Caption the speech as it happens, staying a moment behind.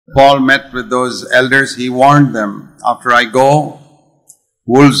Paul met with those elders. He warned them, after I go,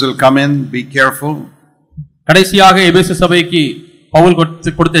 wolves will come in, be careful. கடைசியாக எபேசு சபைக்கு பவுல்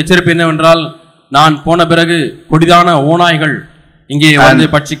கொடுத்த எச்சரிப்பு என்னவென்றால், நான் போன பிறகு கொடிதான ஓநாய்கள் இங்கே வந்து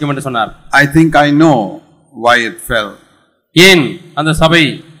பட்சிக்கும் என்று சொன்னார். I think I know why it fell. ஏன் அந்த சபை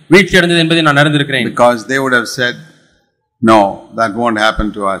வீழ்ச்சி அடைந்தது என்பதை நான் அறிந்திருக்கிறேன். Because they would have said, no, that won't happen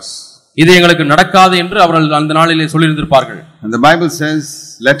to us. இது எங்களுக்கு நடக்காது என்று அவர்கள் அந்த நாளிலே சொல்லியிருந்திருப்பார்கள். And the Bible says,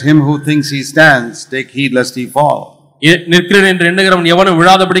 let him who thinks he stands take heed lest he fall. நிற்கிறேன் என்று எண்ணுகிறவன் எவனும்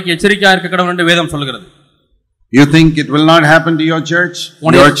விழாதபடிக்கு எச்சரிக்கையாக இருக்க கடவன் என்று வேதம் சொல்கிறது. You think it will not happen to your church?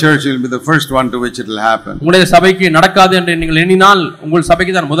 Your church will be the first one to which it will happen. உங்களுடைய சபைக்கு நடக்காது என்று நீங்கள் எண்ணினால் உங்கள்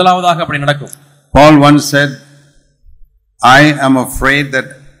சபைக்கு தான் முதலாவதாக அப்படி நடக்கும். Paul once said, I am afraid that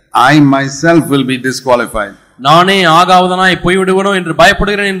I myself will be disqualified. நானே ஆகாவதனாய் போய்விடுவனோ என்று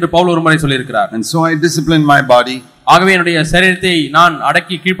பயப்படுகிறேன் என்று பவுல் ஒருமுறை சொல்லியிருக்கிறார். And so I discipline my body. ஆகவே என்னுடைய சரீரத்தை நான்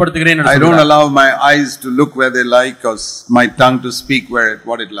அடக்கி கீழ்ப்படுத்துகிறேன் என்று I don't allow my eyes to look where they like, or my tongue to speak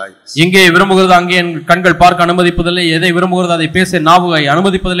what it likes. எங்கே விரும்புகிறது அங்கே என் கண்கள் பார்க்க அனுமதிப்பதில்லை, எதை விரும்புகிறது அதை பேச நாவை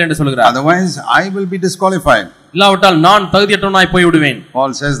அனுமதிப்பதில்லை என்று சொல்கிறார். Otherwise I will be disqualified. இல்லாவிட்டால் நான் தகுதியற்றவனாய் போய் விடுவேன்.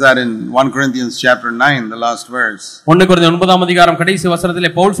 Paul says that in 1 Corinthians chapter 9, the last verse. 1 கொரிந்தியர் 9ஆம் அதிகாரம் கடைசி வசனத்திலே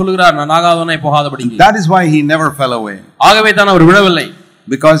பவுல் சொல்கிறார், நான் ஆகாதவனாய் போகாதபடி. That is why he never fell away. ஆகவே தான் அவர் விழவில்லை.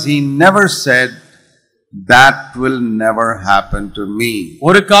 Because he never said, that will never happen to me.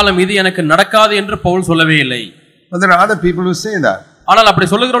 ஒரு காலம் இது எனக்கு நடக்காது என்று பவுல் சொல்லவே இல்லை. But there are other people who say that. ஆனால் அப்படி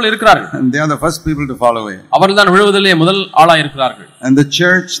சொல்லுகிறவர்கள் இருக்கிறார்கள். And they are the first people to fall away. அவர்கள் தான் விழுவதிலே முதல் ஆளாய் இருக்கிறார்கள். And the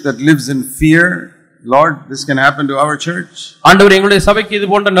church that lives in fear, Lord, this can happen to our church. ஆண்டவரே, எங்களுடைய சபைக்கு இது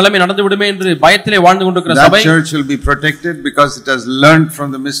போன்ற நிலைமை நடந்து விடுமே என்று பயத்திலே வாழ்ந்து கொண்டிருக்கிற சபை, that church will be protected because it has learned from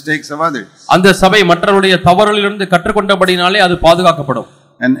the mistakes of others. அந்த சபை மற்றவருடைய தவறுகளிலிருந்து கற்றுக்கொண்டபடினாலே அது பாதுகாக்கப்படும்.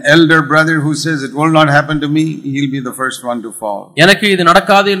 An elder brother who says it will not happen to me, he'll be the first one to fall. எனக்கு இது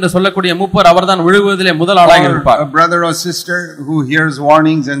நடக்காது என்று சொல்லக்கூடிய மூப்பர் அவர்தான் விழுவதிலே முதல் ஆளாக இருப்பார். A brother or sister who hears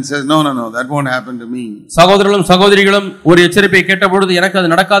warnings and says, no, that won't happen to me. சகோதரர்களும் சகோதரிகளும் ஒரு எச்சரிப்பை கேட்டபொழுது எனக்கு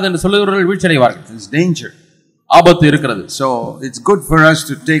அது நடக்காது என்று சொல்லுகிறவர்கள் வீழ்ச்சியடைவார்கள். It's danger. ஆபத்து இருக்கிறது. So it's good for us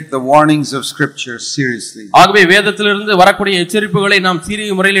to take the warnings of scripture seriously. ஆகவே வேதத்திலிருந்து வரக்கூடிய எச்சரிப்புகளை நாம்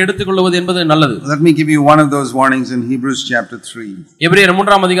சீரிய முறையில் எடுத்துக்கொள்வது என்பது நல்லது. Let me give you one of those warnings in Hebrews chapter 3. எபிரேயர்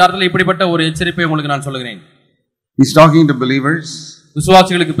 3ஆம் அதிகாரத்தில் இப்படிப்பட்ட ஒரு எச்சரிப்பை உங்களுக்கு நான் சொல்கிறேன். He's talking to believers.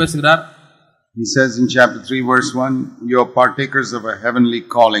 விசுவாசிகளுக்கு பேசுகிறார். He says in chapter 3 verse 1, you are partakers of a heavenly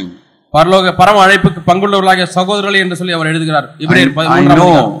calling. பரலோக பரம அழைப்புக்கு பங்குள்ளவர்களாகிய சகோதரர்களே என்று சொல்லி அவர் எழுதுகிறார். எபிரேயர்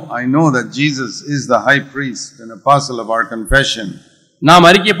 13. I know that Jesus is the high priest and apostle of our confession. நாம்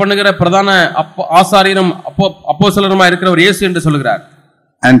அறிக்கை பண்ணுகிற பிரதான ஆசாரியரும் அப்போஸ்தலருமாய் இருக்கிறவர் இயேசு என்று சொல்கிறார்.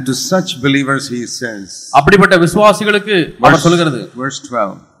 And to such believers he says, அப்படிப்பட்ட விசுவாசிகளுக்கு அவர் சொல்கிறது, verse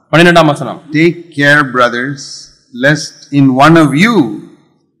 12, 12ஆம் வசனம், take care, brothers, lest in one of you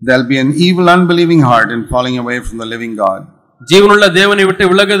there'll be an evil unbelieving heart and falling away from the living God. ஜீவனுள்ள தேவனை விட்டு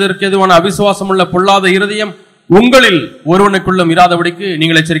விலகுவதற்கு எதுவான அவிசுவாசமுள்ள பொல்லாத இருதயம் உங்களில் ஒருவனுக்குள்ளும் இராதபடிக்கு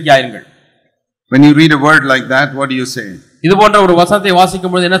நீங்கள் எச்சரிக்கையாயிருங்கள். When you read a word like that, what do you say? இது போன்ற ஒரு வசனத்தை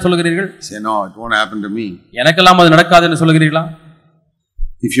வாசிக்கும் பொழுது என்ன சொல்கிறீர்கள்? Say, no, it won't happen to me. எனக்கெல்லாம் அது நடக்காது என்று சொல்கிறீர்களா?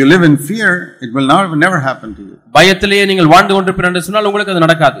 If you live in fear, it will never happen to you. பயத்திலேயே நீங்கள் வாழ்ந்து கொண்டிருப்பீர்கள் என்று சொன்னால் உங்களுக்கு அது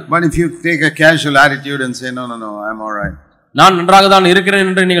நடக்காது. But if you take a casual attitude and say, no, I'm all right. நான் நன்றாக தான் இருக்கிறேன்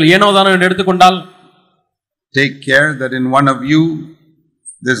என்று நீங்கள் ஏனோதானோ என்று எடுத்துக்கொண்டால், take care that in one of you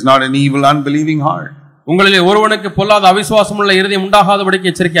there's not an evil unbelieving heart. உங்களிலே ஒருவனுக்கு பொல்லாத அவிசுவாசமுள்ள இருதயம் உண்டாகாதபடிக்கு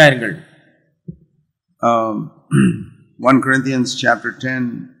எச்சரிக்கையாயிருங்கள். 1 Corinthians chapter 10.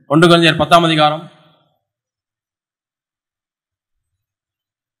 1 கொரிந்தியர் 10ஆம் அதிகாரம்.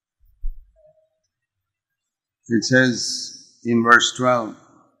 It says in verse 12.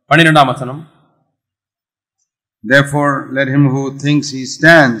 12ஆம் வசனம், therefore let him who thinks he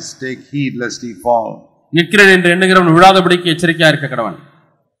stands take heed lest he fall. நிற்கிறேன் என்று எண்ணுகிறவன் விழாதபடிக்கு எச்சரிக்கையா இருக்க கடவன்.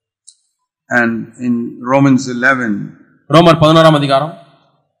 And in Romans 11, ரோமர் 11ஆம் அதிகாரம்,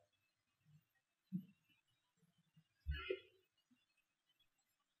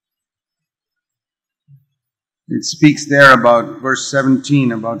 it speaks there about verse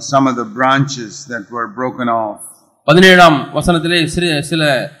 17 about some of the branches that were broken off. 17ஆம் வசனத்திலே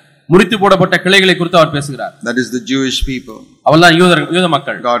சில முறித்து போடப்பட்ட கிளைகளை குறித்து அவர் பேசுகிறார். That is the Jewish people. அவர்கள் யூத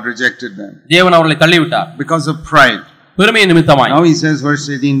மக்கள். God rejected them. தேவன் அவர்களை தள்ளிவிட்டார். Because of pride. பெருமை நிமித்தமாய். Now he says verse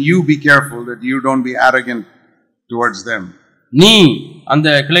 18, you be careful that you don't be arrogant towards them. நீ அந்த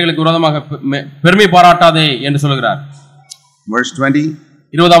கிளைகளுக்கு விரோதமாக பெருமை பாராட்டாதே என்று சொல்கிறார். Verse 20,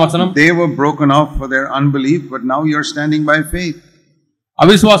 20ஆம் வசனம், they were broken off for their unbelief, but now you are standing by faith.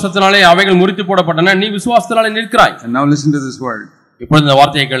 அவிசுவாசத்தினாலே அவைகள் முறித்து போடப்பட்டன, நீ விசுவாசத்தினாலே நிற்கிறாய். And now listen to this word. இப்பொழுது இந்த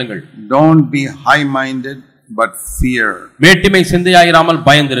வார்த்தையை கேளுங்கள். Don't be high minded, but fear. மேட்டிமை சிந்தையாயிராமல்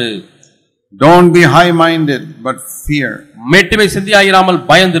பயந்திரு. Don't be high-minded, but fear. மேட்டிமை சிந்தையாயிராமல்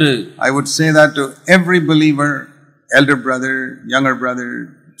பயந்திரு. I would say that to every believer, elder brother, younger brother,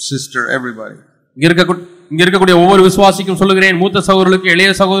 sister, everybody. இங்க இருக்கக்கூடிய ஒவ்வொரு விசுவாசிக்கும் சொல்லுகிறேன், மூத்த சகோதரர்களுக்கு,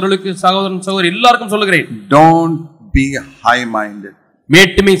 இளைய சகோதரர்களுக்கு, சகோதரன் சகோதரி எல்லாருக்கும் சொல்லுகிறேன். Don't be high-minded.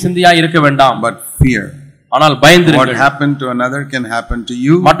 மேட்டிமை சிந்தையாய் இருக்க வேண்டாம், but fear. ஆனால் பயந்திருங்கள். What happened to another can happen to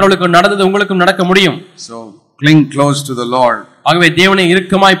you. மற்றவர்களுக்கு நடந்தது உங்களுக்கும் நடக்க முடியும். So cling close to the Lord. ஆகவே தேவனை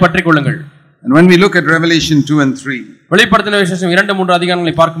இறுக்கமாய் பற்றிக் கொள்ளுங்கள். And when we look at Revelation 2 and 3, வெளிப்படுத்தின விசேஷம் 2-3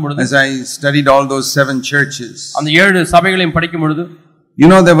 அதிகாரங்களை பார்க்கும் பொழுது, as I studied all those 7 churches, அந்த 7 சபைகளையும் படிக்கும் பொழுது, you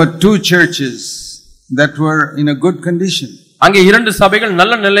know, there were 2 churches that were in a good condition. அங்கே 2 சபைகள்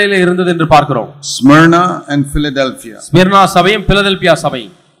நல்ல நிலையில இருந்தது என்று பார்க்கிறோம். Smyrna and Philadelphia. ஸ்மிர்னா சபையும் பிலதெல்பியா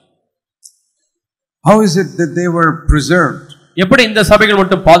சபையும். How is it that they were preserved? எப்படி இந்த சபைகள்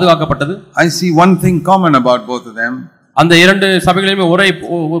மட்டும் பாதுகாக்கப்பட்டது? I see one thing common about both of them. அந்த 2 சபைகளிலுமே ஒரே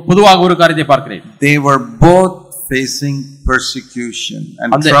பொதுவாக ஒரு காரியத்தை பார்க்கிறேன். They were both facing persecution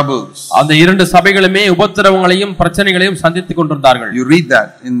and troubles. அந்த 2 சபைகளுமே உபத்திரவங்களையும் பிரச்சனைகளையும் சந்தித்துக் கொண்டிருந்தார்கள். You read that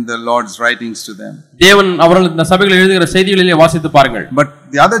in the Lord's writings to them. தேவன் அவர்கள் இந்த சபைகள் எழுதுகிற செய்திகளிலே வாசித்து பாருங்கள். But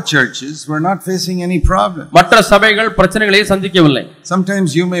the other churches were not facing any problem. மற்ற சபைகள் பிரச்சனைகளை சந்திக்கவில்லை. Sometimes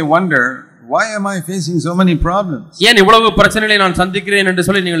you may wonder, why am I facing so many problems? ஏன் இவ்வளவு பிரச்சனைகளை நான் சந்திக்கிறேன் என்று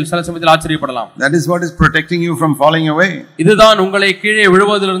சொல்லி நீங்கள் சில சமயத்தில் ஆச்சரியப்படலாம். That is what is protecting you from falling away. இதுதான் உங்களை கீழே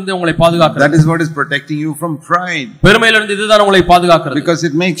விழுவதிலிருந்து உங்களை பாதுகாக்கிறது. That is what is protecting you from pride. பெருமையிலிருந்து இதுதான் உங்களை பாதுகாக்கிறது. Because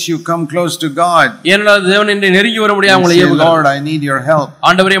it makes you come close to God. ஏனென்றால் தேவனின் நெருங்கி வர முடியாது உங்களை ஏவுகிறது. Lord, I need your help.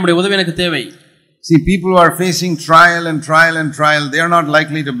 ஆண்டவரே உம்முடைய உதவி எனக்கு தேவை. See, people who are facing trial and trial and trial, they are not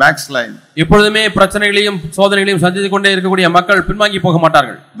likely to backslide. எப்பொழுதுமே பிரச்சனைகளையும் சோதனைகளையும் சந்தித்துக் கொண்டே இருக்கக்கூடிய மக்கள் பின்வாங்கி போக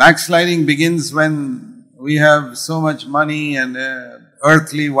மாட்டார்கள். Backsliding begins when we have so much money and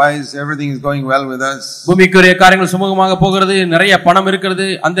earthly wise everything is going well with us. பூமிக்குரிய காரியங்கள் சுமூகமாக போகிறது, நிறைய பணம் இருக்கிறது,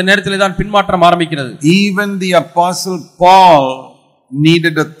 அந்த நேரத்திலே தான் பின்மாற்றம் ஆரம்பிக்கிறது. Even the apostle Paul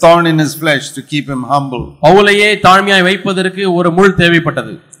needed a thorn in his flesh to keep him humble. பவுலையே தாழ்மையாய் வைப்பதற்கு ஒரு முள்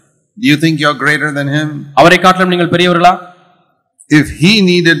தேவைப்பட்டது. Do you think you're greater than him? அவரை காட்டிலும் நீங்கள் பெரியவர்களா? If he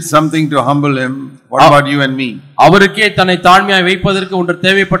needed something to humble him, what about you and me? அவருக்கே தன்னை தாழ்மையாய் வைப்பதற்கு ஒன்று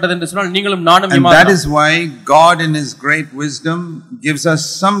தேவைப்பட்டது என்று சொன்னால் நீங்களும் நானும் And that is why God in his great wisdom gives us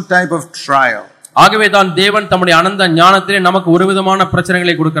some type of trial. ஆகவே தான் தேவன் தம்முடைய அனந்த ஞானத்திலே நமக்கு ஒரு விதமான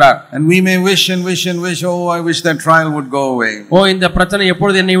பிரச்சனைகளை கொடுக்கிறார். And we may wish and wish and wish, oh, I wish that trial would go away. இந்த பிரச்சனை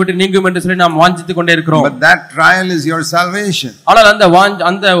எப்பொழுது என்னை விட்டு நீங்கும் என்று சொல்லி நாம் வாஞ்சித்துக் கொண்டே இருக்கிறோம். But that trial is your salvation. ஆனால்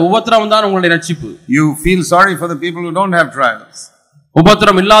அந்த உபத்திரவம் தான் உங்களுடைய ரட்சிப்பு. You feel sorry for the people who don't have trials.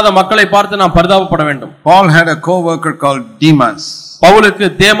 உபத்திரம் இல்லாத மக்களை பார்த்து நாம் பரிதாபப்பட வேண்டும். Paul had a co-worker called Demas. பவுலுக்கு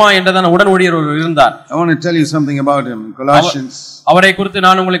தேமா என்றதான உடன் ஊழியர் இருந்தார். I want to tell you something about him. Colossians. அவரை குறித்து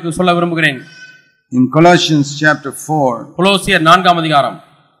நான் உங்களுக்கு சொல்ல விரும்புகிறேன். In Colossians chapter 4. கொலோசியர் 4ஆம் அதிகாரம்.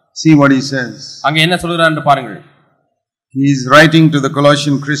 See what he says. அங்க என்ன சொல்றார் என்று பாருங்கள். He is writing to the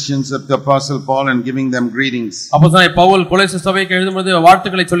Colossian Christians of the apostle Paul and giving them greetings. அப்போஸ்தலனாகிய பவுல் கொலோசிய சபைக்கு எழுதும்போது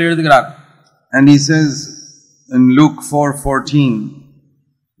வாழ்த்துக்களை சொல்லி எழுதுகிறார். And he says in Luke 4:14.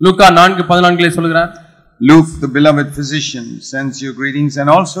 லூக்கா 4:14 சொல்கிறார். Luke, the beloved physician, sends you greetings, and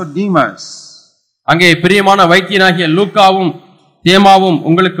also Demas. அங்கே பிரியமான வைத்தியனாகிய லூக்காவும் தேமாவும்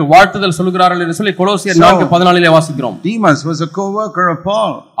உங்களுக்கு வாழ்த்துதல் சொல்கிறார்கள் என்று சொல்லி கொலோசியர் 4:14 வாசிக்கிறோம். Demas was a co-worker of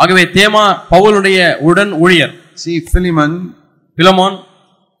Paul. ஆகவே தேமா பவுலுடைய உடன் ஊழியர். See Philemon,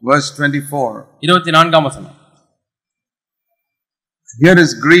 verse 24. 24ஆம் வசனம். Here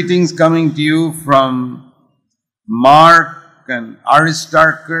is greetings coming to you from Mark and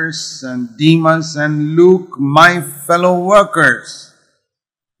Aristarchus and Demas and Luke, my fellow workers.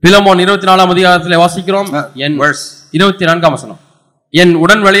 Philemon 24ஆம் அதிகாரத்திலே வாசிக்கிறோம். Verse 24ஆம் வசனம். என்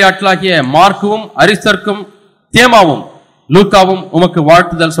உடன் விளையாட்டலாகிய மார்க்கும் அரிஸ்தர்க்கும் தேமாவும் லூக்காவும் உமக்கு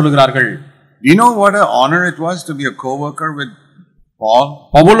வாழ்த்துதல் சொல்கிறார்கள். You know what an honor it was to be a co-worker with Paul?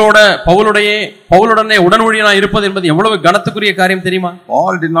 பவுலுடனே உடன் ஊழியனாய் இருப்பது என்பது எவ்வளவு கனத்துக்குரிய காரியம் தெரியுமா?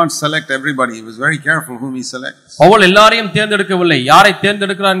 Paul did not select everybody. He was very careful whom he selects. Pavul எல்லாரையும் தேர்ந்தெடுக்கவில்லை. யாரை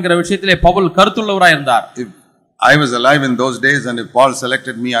தேர்ந்தெடுக்கிறார் என்கிற விஷயத்திலே பவுல் கருத்துள்ளவராய் இருந்தார். If I was alive in those days and if Paul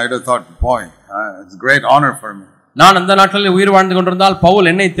selected me, I would have thought, boy, it's a great honor for me. நான் அந்த நாட்களில் உயிர் வாழ்ந்து கொண்டிருந்தால் பவுல்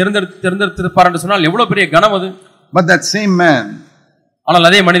என்னை தேர்ந்தெடுத்திருப்பார் என்று சொன்னால் எவ்வளவு பெரிய கனம் அது. But that same man, ஆனால்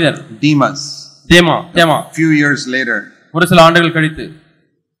அதே மனிதர் Demas, தேமா few years later, ஒரு சில ஆண்டுகள் கழித்து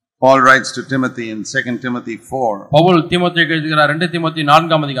Paul writes to Timothy in 2 Timothy 4. Pavul தீமோத்தேயுக்கு எழுதுகிறார். 2 தீமோத்தேயு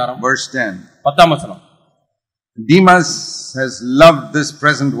 4ஆம் அதிகாரம் verse 10. 10ஆம் வசனம். Demas has loved this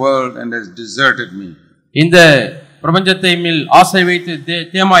present world and has deserted me. இந்த பிரபஞ்சத்தை மேல் ஆசை வைத்து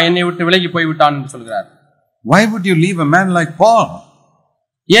தேமா என்னை விட்டு விலகி போய் விட்டான் என்று சொல்கிறார். Why would you leave a man like Paul?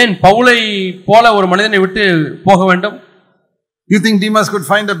 ஏன் பவுலை போல ஒரு மனிதனை விட்டு போக வேண்டும்? You think Demas could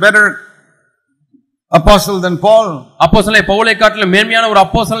find a better apostle than Paul? அப்போஸ்தலனை பவுலை காட்டிலும் மேன்மையான ஒரு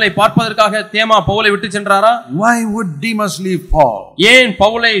அப்போஸ்தலனை பார்ப்பதற்காக தேமா பவுலை விட்டு சென்றாரா? Why would Demas leave Paul? ஏன்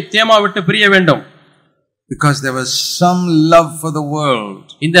பவுலை தேமா விட்டு பிரிய வேண்டும்? Because there was some love for the world.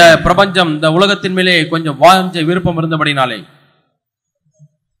 இந்த பிரபஞ்சம், இந்த உலகத்தின் மேலே கொஞ்சம் வாஞ்சை விருப்பம் இருந்தபடினாலே.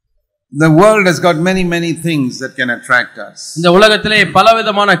 The world has got many things that can attract us. இந்த உலகத்திலே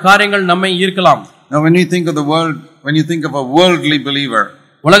பலவிதமான காரியங்கள் நம்மை ஈர்க்கலாம். Now when you think of the world, when you think of a worldly believer,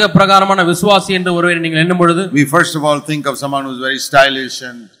 உலக பிரகாரமான விசுவாசி என்று ஒருவரை நீங்கள் எண்ணும் பொழுது, we first of all think of someone who's very stylish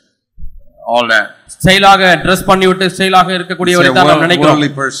and all that. ஸ்டைலாக Dress பண்ணிவிட்டு ஸ்டைலாக இருக்கக்கூடியவரை தான் நாம் நினைக்கிறோம்.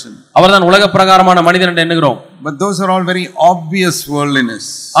 அவர்தான் உலக பிரகாரமான மனிதன் என்று எண்ணுகிறோம். But those are all very obvious worldliness.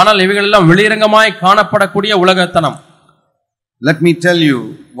 ஆனால் இவைகள் எல்லாம் வெளிரங்கமாய் காணப்படக்கூடிய உலகத்தனம். Let me tell you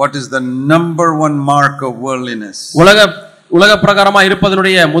what is the number one mark of worldliness. உலக பிரகாரமா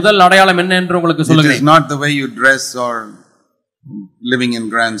இருப்பதனுடைய முதல் அடையாளம் என்ன என்று உங்களுக்கு சொல்லுகிறேன். It is not the way you dress or living in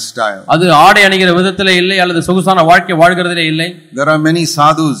grand style. அது ஆடை அணிகிற விதத்திலே இல்லை, அல்லது சொகுசான வாழ்க்கை வாழ்கிறதிலே இல்லை. There are many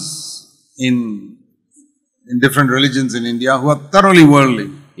sadhus in different religions in India who are thoroughly worldly.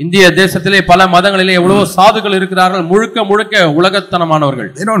 இந்திய தேசத்திலே பல மதங்களிலே எவ்வளவு சாதுகள் இருக்கிறார்கள், முழுக்க உலகத்தனமானவர்கள்.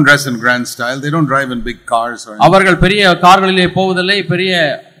 They don't dress in grand style, they don't drive in big cars or anything. அவர்கள் பெரிய கார்களிலே போவதில்லை, பெரிய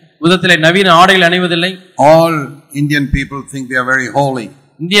விதத்திலே நவீன ஆடைகள் அணிவதில்லை. All Indian people think they are very holy.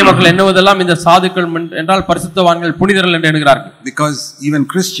 இந்திய மக்கள் எண்ணுவதெல்லாம் இந்த சாதுக்கள் என்றால் பரிசுத்தவான்கள், புனிதர்கள் என்று எண்ணுகிறார்கள். Because even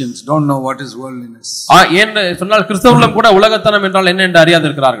Christians don't know what is worldliness. என்று சொன்னால் கிறிஸ்தவர்களும் கூட உலகத்தனம் என்றால் என்ன என்று அறியாது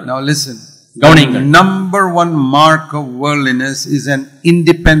இருக்கிறார்கள். Now listen. கவனியுங்கள். Number one mark of worldliness is an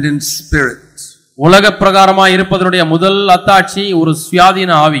independent spirit. உலக பிரகாரமா இருப்பதனுடைய முதல் அத்தாட்சி ஒரு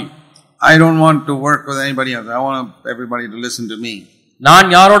சுயாதீன ஆவி. I don't want to work with anybody else. I want everybody to listen to me. நான்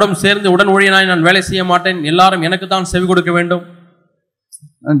யாரோடும் சேர்ந்து உடன் ஊழியனாய் நான் வேலை செய்ய மாட்டேன், எல்லாரும் எனக்கு தான் செவி கொடுக்க வேண்டும்.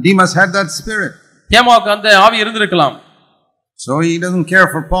 And Demas had that spirit. தேமாவுக்கு அந்த ஆவி இருந்திருக்கலாம். So he doesn't care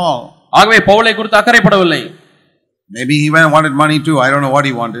for Paul. ஆகவே பவுலை குறித்து அக்கறைப்படவில்லை. Maybe he wanted money too. I don't know what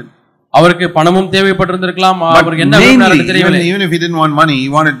he wanted. அவருக்கு பணமும் தேவைப்பட்டிருந்திருக்கலாம். அவருக்கு என்ன விரும்பினார் தெரியவில்லை. Even if he didn't want money, he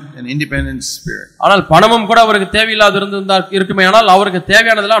wanted an independent spirit. ஆனால் பணமும் கூட அவருக்கு தேவையில்லாத இருந்திருந்தால் இருக்குமே, ஆனால் அவருக்கு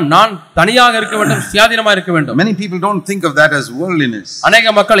தேவையானதெல்லாம் நான் தனியாக இருக்க வேண்டும், சுயாதீனமாக இருக்க வேண்டும். Many people don't think of that as worldliness.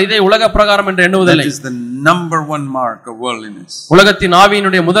 அநேக மக்கள் இதை உலக பிரகாரம் என்று எண்ணுவதில்லை. That is the number one mark of worldliness. உலகத்தின்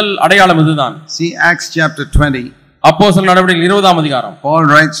ஆவியினுடைய முதல் அடையாளம் இதுதான். See Acts chapter 20. அப்போஸ்தலர் நடவடிக்கைகள் 20ஆம் அதிகாரம். Paul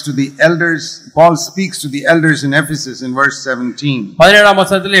writes to the elders. Paul speaks to the elders in Ephesus in verse 17. 17ஆம்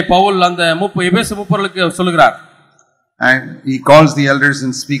வசனத்திலே பவுல் அந்த எபேசு மூப்பர்களுக்கு சொல்கிறார். And he calls the elders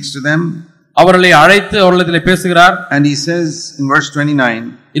and speaks to them. அவர்களை அழைத்து அவர்களிடத்திலே பேசுகிறார். And he says in verse 29.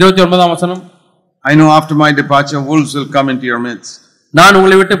 29ஆம் வசனம். I know after my departure wolves will come into your midst. நான்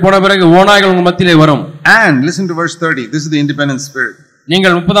உங்களை விட்டு போன பிறகு ஓநாய்கள் உங்கள் மத்தியிலே வரும். And listen to verse 30. This is the independent spirit.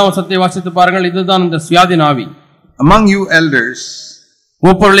 நீங்கள் 30ஆம் வசனத்தை வாசித்து பாருங்கள். இதுதான் இந்த சுயாதீன ஆவி. Among you elders,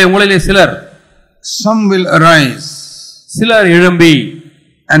 மூப்பர்களே உங்களிலே சிலர், some will arise, சிலர் எழும்பி,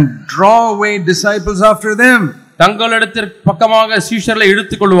 and draw away disciples after them. தங்களிடத்திற்கு பக்கமாக சீஷர்களை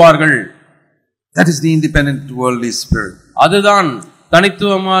இழுத்துக் கொள்வார்கள். That is the independent worldly spirit. அதுதான்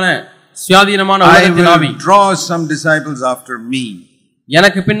தனித்துவமான சுயாதீனமான உலகத்தின் ஆவி. I will draw some disciples after me.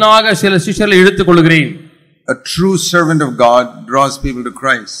 எனக்கு பின்னாக சில சீஷர்களை இழுத்துக் கொள்கிறேன். A true servant of God draws people to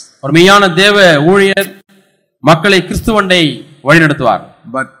Christ. ஒரு மெய்யான தேவ ஊழியர் மக்களை கிறிஸ்துவண்டை வழிநடத்துவார்.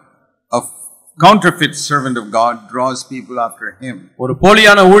 But a counterfeit servant of God draws people after him. ஒரு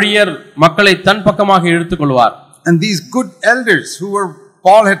போலியான ஊழியர் மக்களை தன் பக்கமாக இழுத்துக் கொள்வார். And these good elders who were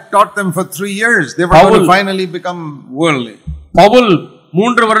Paul had taught them for 3 years, they were going to finally become worldly. Pavul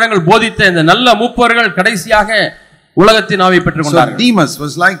 3 வருடங்கள் போதித்த இந்த நல்ல மூப்பர்கள் கடைசியாக உலகத்தின் ஆவியை பெற்றுக் கொண்டார்கள். So Demas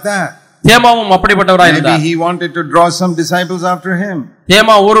was like that. தேமாவும் அப்படிப்பட்டவராய் இருந்தார். Maybe he wanted to draw some disciples after him.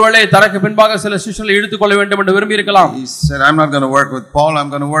 தேமா ஒருவேளை தனக்கு பின்பாக சில சீஷர்களை இழுத்துக் கொள்ள வேண்டும் என்று விரும்பி இருக்கலாம். He said, I'm not going to work with Paul, I'm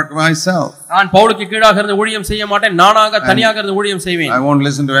going to work myself. நான் பவுலுக்கு கீழாக இருந்து ஊழியம் செய்ய மாட்டேன், நானாக தனியாக இருந்து ஊழியம் செய்வேன். I won't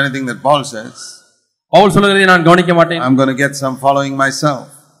listen to anything that Paul says. Pavul சொல்கிறதை நான் கவனிக்க மாட்டேன். I'm going to get some following myself.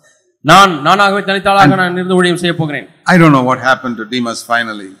 நானாகவே தனித்தாளாக நான் இருந்து ஊழியம் செய்ய போகிறேன். I don't know what happened to Demas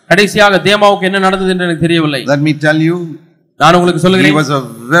finally. கடைசியாக தேமாவுக்கு என்ன நடந்தது என்று எனக்கு தெரியவில்லை. Let me tell you. நான் உங்களுக்கு சொல்கிறேன். He was a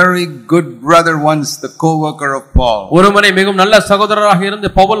very good brother once, the co-worker of Paul. ஒருமுறை மிகவும் நல்ல சகோதரராக இருந்து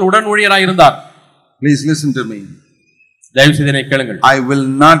பவுல் உடன் ஊழியராக இருந்தார். Please listen to me. தயவு செய்து என்னை கேளுங்கள். I will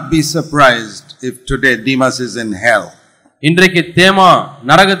not be surprised if today Demas is in hell. இன்றைக்கு தேமா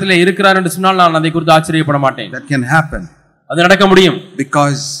நரகத்திலே இருக்கிறார் என்று சொன்னால் நான் அதை குறித்து ஆச்சரியப்பட மாட்டேன். That can happen. அது நடக்க முடியும்.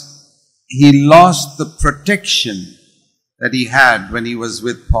 Because he lost the protection that he had when he was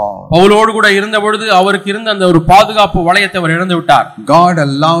with Paul. பவுலோடு கூட இருந்த பொழுது அவருக்கு இருந்த அந்த ஒரு பாதுகாப்பு வளையத்தை அவர் இழந்து விட்டார். God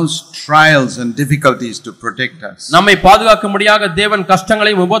allows trials and difficulties to protect us. நம்மை பாதுகாக்கும்படியாக தேவன்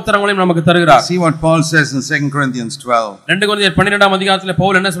கஷ்டங்களையும் உபத்திரங்களையும் நமக்கு தருகிறார். See what Paul says in 2 Corinthians 12. 2 கொரிந்தியர் 12ஆம் அதிகாரத்திலே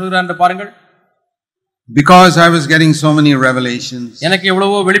பவுல் என்ன சொல்கிறார் என்று பாருங்கள். Because I was getting so many revelations. எனக்கு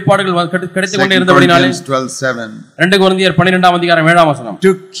எவ்வளவோ வெளிப்பாடுகள் கிடைத்து கொண்டே இருந்தபடினாலே 12:7. 2 கொரிந்தியர் 12ஆம் அதிகாரம் 7ஆம் வசனம்.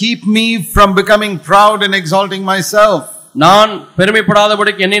 To keep me from becoming proud and exalting myself. நான்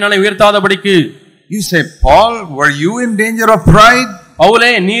பெருமைப்படாதபடிக்கு என்னை நானே உயர்த்தாதபடிக்கு. You say, Paul, were you in danger of pride? பவுலே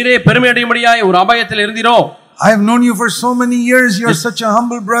நீரே பெருமை அடையும்படியாய் ஒரு அபாயத்தில் இருந்தீரோ? I have known you for so many years. You are such a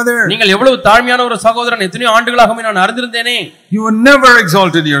humble brother. நீங்கள் எவ்வளவு தாழ்மையான ஒரு சகோதரன், எத்தனையோ ஆண்டுகளாக நான் அறிந்திருந்தேனே. You have never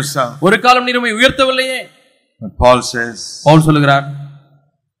exalted yourself. ஒரு காலம் நீர் உம்மை உயர்த்தவில்லையே. But Paul says, பவுல் சொல்கிறார்,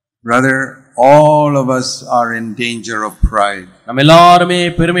 brother, all of us are in danger of pride. நம்ம எல்லாரும்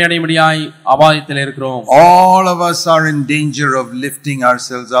பெருமை அடையும்படியாய் அபாயத்தில் இருக்கிறோம். All of us are in danger of lifting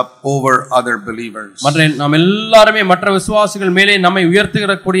ourselves up over other believers. நாம் எல்லாரும் மற்ற விசுவாசிகள் மேலே நம்மை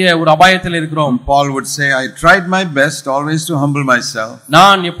உயர்த்துகிறக்கூடிய ஒரு அபாயத்தில் இருக்கிறோம். Paul would say, I tried my best always to humble myself.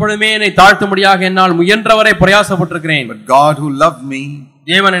 நான் எப்பொழுதுமே என்னை தாழ்த்தும்படியாக என்னால் முயன்றவரை பிரயாசப்பட்டிருக்கிறேன். But God who loved me,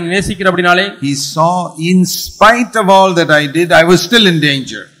 தேவன் என்னை நேசிக்கிறபடினாலே, he saw in spite of all that I did, I was still in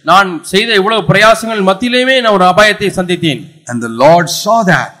danger. நான் செய்த இவ்வளவு பிரயாசங்கள் மத்தியிலேயே நான் ஒரு அபாயத்தை சந்தித்தேன். And the Lord saw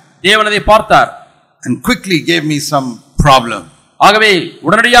that. தேவன் அதை பார்த்தார். And quickly gave me some problem. ஆகவே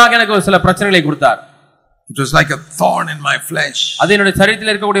உடனடியாக எனக்கு ஒரு சில பிரச்சனைகளை கொடுத்தார். It was like a thorn in my flesh. அது என்னுடைய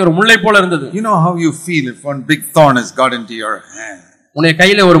சரீரத்தில் இருக்கக்கூடிய ஒரு முள்ளை போல இருந்தது. You know how you feel if one big thorn has got into your hand. உன்னுடைய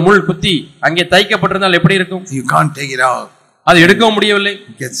கையில ஒரு முள் குத்தி அங்கே தைக்கப்பட்டிருந்தால் எப்படி இருக்கும்? You can't take it out. அது எடுக்கவும் முடியவில்லை.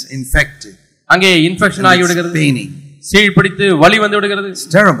 It gets infected. அங்கே இன்ஃபெக்ஷன் ஆகி விடுகிறது. Paining. சீழ் பிடித்து வலி வந்து விடுகிறது. It's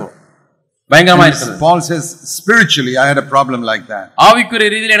terrible. பயங்கரமா இருக்கிறது. Paul says spiritually I had a problem like that. ஆவிக்குரிய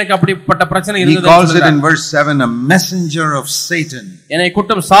ரீதியில் எனக்கு அப்படிப்பட்ட பிரச்சனை இருந்தது. He calls it in verse 7 a messenger of Satan. என்னை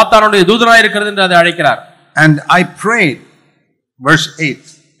குட்டும் சாத்தானுடைய தூதனாய் இருக்கிறது என்று அதை அழைக்கிறார். And I prayed, verse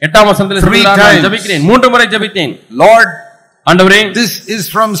 8. 8ஆம் வசனத்தில் சொல்கிறார், நான் ஜெபிக்கிறேன், 3 முறை ஜெபித்தேன். Lord, ஆண்டவரே, this is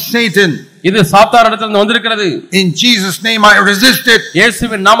from Satan. இது சாத்தானிடத்திலிருந்து வந்திருக்கிறது. In Jesus name I resist it.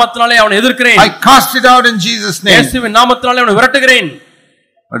 இயேசுவின் நாமத்தினாலே அவனை எதிர்க்கிறேன். I cast it out in Jesus name. இயேசுவின் நாமத்தினாலே அவனை விரட்டுகிறேன்.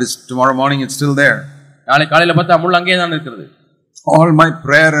 But it's tomorrow morning it's still there. நாளை காலையில பார்த்தா முள் அங்கேயே தான் இருக்கிறது. All my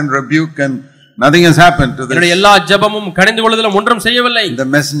prayer and rebuke and nothing has happened to this. என்னுடைய எல்லா ஜெபமும் கடிந்து கொள்ளுதலும் ஒன்றும் செய்யவில்லை. The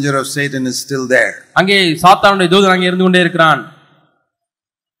messenger of Satan is still there. அங்கே சாத்தானுடைய தூதன் அங்கே இருந்து கொண்டே இருக்கிறான்.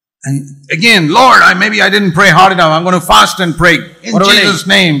 And again, Lord, maybe I didn't pray hard enough. I'm going to fast and pray in Jesus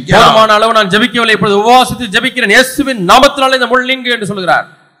name. போதுமான அளவு நான் ஜெபிக்கவில்லை, இப்பொழுது உபவாசித்து ஜெபிக்கிறேன், இயேசுவின் நாமத்தினாலே இந்த முள் நீங்கு என்று சொல்கிறார்.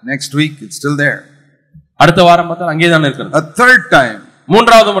 Next week it's still there. அடுத்த வாரம் பார்த்தா அங்கேயே தான் இருக்கிறது. A third time,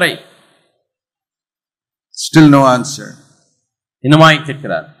 மூன்றாவது முறை, still no answer. இன்னுமாய்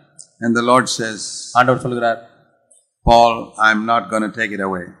கேட்கிறார். And the Lord says, ஆண்டவர் சொல்கிறார், Paul, I'm not going to take it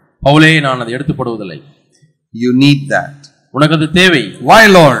away. பவுலே, நான் அதை எடுத்து போடுவதில்லை. You need that. உனக்கு அது தேவை. Why,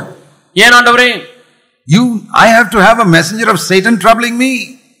 Lord? ஏன் ஆண்டவரே? I have to have a messenger of Satan troubling me.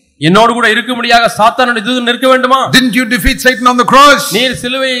 என்னோடு கூட இருக்கும்படியாக சாத்தானுடைய தூதன் இருக்க வேண்டுமா? Didn't you defeat Satan on the cross? நீர்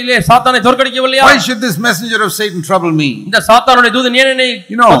சிலுவையிலே சாத்தானை தோற்கடிக்கவில்லையா? Why should this messenger of Satan trouble me? இந்த சாத்தானுடைய தூதன் ஏன் என்னை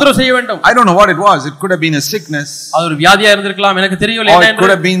தொந்தரவு செய்ய வேண்டும்? I don't know what it was. It could have been a sickness. அது ஒரு வியாதியா இருந்திருக்கலாம், எனக்கு தெரியவில்லை என்ன என்று. It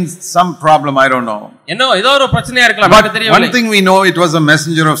could have been some problem, I don't know. ஏதோ ஒரு பிரச்சனையா இருக்கலாம், எனக்கு தெரியவில்லை. One thing we know, it was a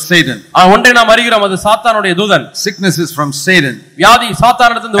messenger of Satan. ஒன்றை நாம் அறிகிறோம், அது சாத்தானுடைய தூதன். Sickness is from Satan. வியாதி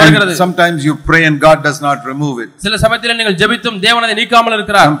சாத்தானிடமிருந்து வருகிறது. Sometimes you pray and God does not remove it. சில சமயத்தில் நீங்கள் ஜெபித்தும் தேவன் அதை நீக்காமல்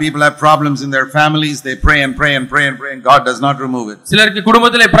இருக்கிறார். Some people have problems in their families, they pray and pray and pray and pray and God does not remove it. சிலருக்கு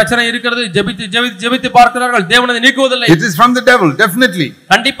குடும்பத்திலே பிரச்சனை இருக்கிறது, ஜெபித்து பார்க்கிறார்கள், தேவன் அதை நீக்குவதில்லை. It is from the devil, definitely.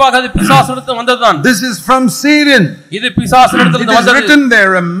 கண்டிப்பாக அது பிசாசிடமிருந்து வந்ததுதான். This is from Satan. இது பிசாசிடமிருந்து வந்தது. It is written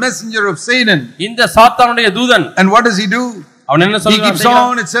there, a messenger of Satan. இந்த சாத்தானுடைய தூதன். And what does he do? அவன் என்ன சொல்றான்? He keeps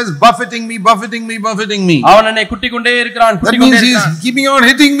on, it says, buffeting me, buffeting me, buffeting me. அவன் என்னை குட்டிக்கொண்டே இருக்கிறான். That means he is keeping on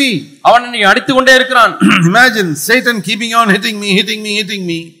hitting me. அவன் என்னை அடித்துக்கொண்டே இருக்கிறான். Imagine Satan keeping on hitting me, hitting me, hitting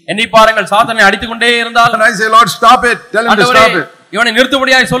me. என்னை பாருங்கள், சாத்தானை அடித்துக்கொண்டே இருந்தால். And I say, Lord, stop it. Tell him to stop it. இவனை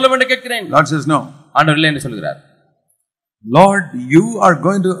நிறுத்தும்படியாய் சொல்ல வேண்டும் கேட்கிறேன். Lord says no. ஆண்டவர் இல்லை என்று சொல்கிறார். Lord, you are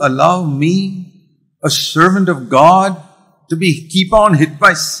going to allow me, a servant of God, to be keep on hit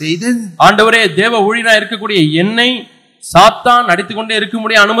by Satan? ஆண்டவரே, தேவ ஊழியனாய் இருக்கக்கூடிய என்னை சாத்தான் அடித்துக்கொண்டே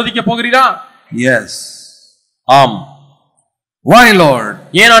இருக்கும்படி அனுமதிக்க போகிறீரா? Yes. ஆம். Why, Lord?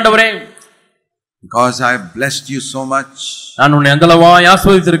 ஏன் ஆண்டவரே? Because I have blessed you so much. நான் உன்னை அந்தளவாய்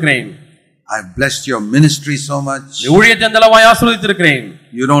ஆசீர்வதித்திருக்கிறேன். I have blessed your ministry so much. ஊழியத்தை அந்தளவாய் ஆசீர்வதித்திருக்கிறேன்.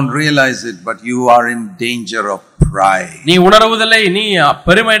 You don't realize it, but you are in danger of pride. நீ உணர்வதில்லை, நீ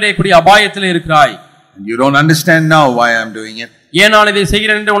பெருமையடையக்கூடிய அபாயத்தில் இருக்கிறாய். And you don't understand now why I am doing it. ஏன் நான் இதை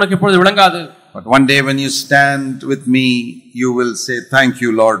செய்கிறேன் என்று உனக்கு இப்பொழுது விளங்காது. But one day when you stand with me, you will say, thank you,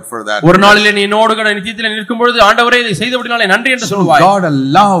 Lord, for that. ஒரு நாளிலே நீ என்னோடு கூட நித்தியத்திலே நிற்கும் பொழுது ஆண்டவரே இதை செய்தபடியாலே நன்றி என்று சொல்வாய். God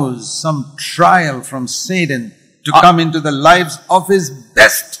allows some trial from Satan to come into the lives of his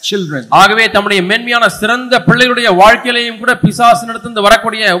best children. ஆகவே தம்முடைய மேன்மையான சிறந்த பிள்ளைகளுடைய வாழ்க்கையிலேயும் கூட பிசாசினிடத்திலிருந்து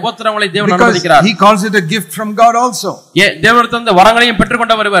வரக்கூடிய உபத்திரவங்களை தேவன் அனுமதிக்கிறார். He calls it a gift from God also. தேவனிடத்திலிருந்து வரங்களையும்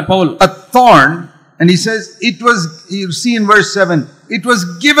பெற்றுக்கொண்டவர் இவர் Pavul. A thorn, and he says it was, you see in verse 7, it was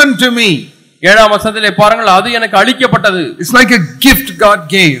given to me. 7ஆம் வசனத்திலே பாருங்கள், அது எனக்கு அளிக்கப்பட்டது. It's like a gift God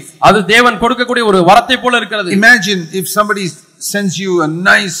gave. அது தேவன் கொடுக்கக்கூடிய ஒரு வரத்தை போல இருக்கிறது. Imagine if somebody sends you a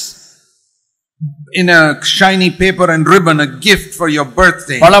nice, in a shiny paper and ribbon, a gift for your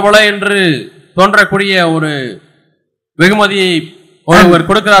birthday. பளபள என்று தோன்றக்கூடிய ஒரு வெகுமதியை ஒருவர்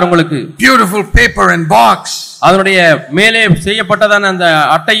கொடுக்கிறார் உங்களுக்கு. Beautiful paper and box. அதனுடைய மேலே செய்யப்பட்டதான அந்த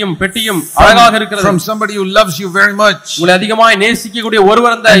அட்டையும் பெட்டியும் அழகாக இருக்கிறது. From somebody who loves you very much. உங்களை அதிகமாக நேசிக்கக்கூடிய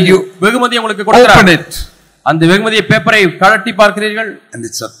ஒருவர் அந்த வெகுமதியை உங்களுக்கு கொடுக்கிறார். Open it. அந்த வெகுமதியை பேப்பரை கழட்டி பார்க்கிறீர்கள். And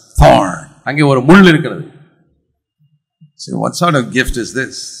it's a thorn. அங்கே ஒரு முள் இருக்கிறது. So what sort of gift is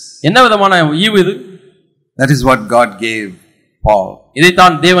this? என்ன விதமான ஈவு இது? That is what God gave Paul.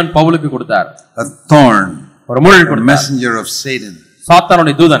 இதைத்தான் தேவன் பவுலுக்கு கொடுத்தார். A thorn. ஒரு முள் a messenger of Satan.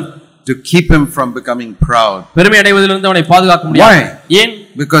 சாத்தானுடைய தூதன். To keep him from becoming proud. பெருமை அடைவதிலிருந்து அவனை பாதுகாக்க முடியாது. Why? ஏன்?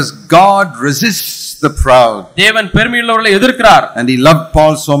 Because God resists the proud. தேவன் பெருமையுள்ளவர்களை எதிர்க்கிறார். And he loved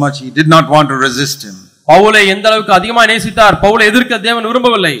Paul so much he did not want to resist him. பவுலை எந்த அளவுக்கு அதிகமாக நேசித்தார், பவுலை எதிர்க்க தேவன்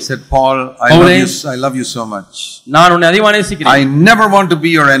விரும்பவில்லை. Said, Paul, I love you so much. நான் உன்னை அதிகமாக நேசிக்கிறேன். I never want to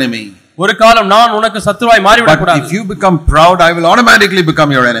be your enemy. ஒரு காலம் நான் உனக்கு சத்துருவாய் மாறிவிடக் கூடாது. But if you become proud, I will automatically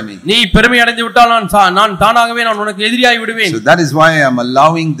become your enemy. நீ பெருமை அடைந்து விட்டால் நான் தானாகவே நான் உனக்கு எதிரியாகி விடுவேன். So that is why I am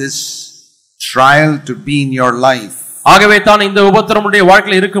allowing this trial to be in your life. ஆகவே தான் இந்த உபத்திரம் உடைய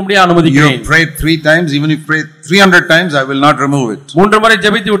வாழ்க்கையில் இருக்க முடிய அனுமதிக்கிறேன். You prayed 3 times, even if you prayed 300 times, I will not remove it. 3 முறை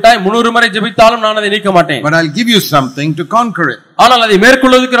ஜெபித்து விட்டாய், 300 முறை ஜெபித்தாலும் நான் அதை நீக்க மாட்டேன். But I'll give you something to conquer it. ஆனால் அதை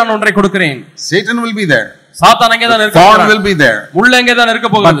மேற்கொள்வதற்கு நான் ஒன்றை கொடுக்கிறேன். Satan will be there. சாத்தான் அங்கே தான் இருக்க போகிறான். Thorn will be there. முள் அங்கே தான் இருக்க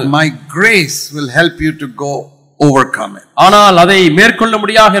போகிறது. But my grace will help you to go overcome it. ஆனால் அதை மேற்கொள்ள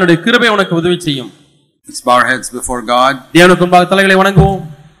முடியாக என்னுடைய கிருபை உனக்கு உதவி செய்யும். Let's bow our heads before God. தேவனுக்கு முன்பாக தலைகளை வணங்குவோம்.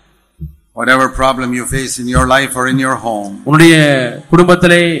 Whatever problem you face in your life or in your home, உன்னுடைய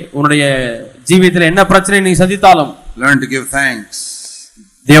குடும்பத்திலே உன்னுடைய ஜீவியத்திலே என்ன பிரச்சனை நீ சந்தித்தாலும் learn to give thanks.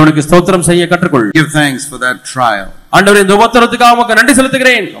 தேவனுக்கு ஸ்தோத்திரம் செய்ய கற்றுக்கொள். Give thanks for that trial. ஆண்டவரே, இந்த உபத்திரத்துக்காக உமக்கு நன்றி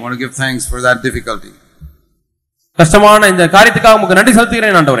செலுத்துகிறேன். I want to give thanks for that difficulty. கஷ்டமான இந்த காரியத்துக்காக உமக்கு நன்றி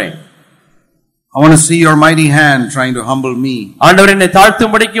செலுத்துகிறேன் ஆண்டவரே. I want to see your mighty hand trying to humble me. ஆண்டவரே, என்னை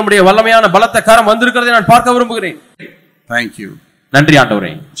தாழ்த்தும்படிக்கு உம்முடைய வல்லமையான பலத்த கரம் வந்திருக்கிறதை நான் பார்க்க விரும்புகிறேன். Thank you. நன்றி ஆண்டவரே.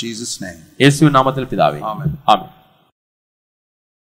 In Jesus' name. இயேசுவின் நாமத்தில் பிதாவே. Amen. ஆமென்.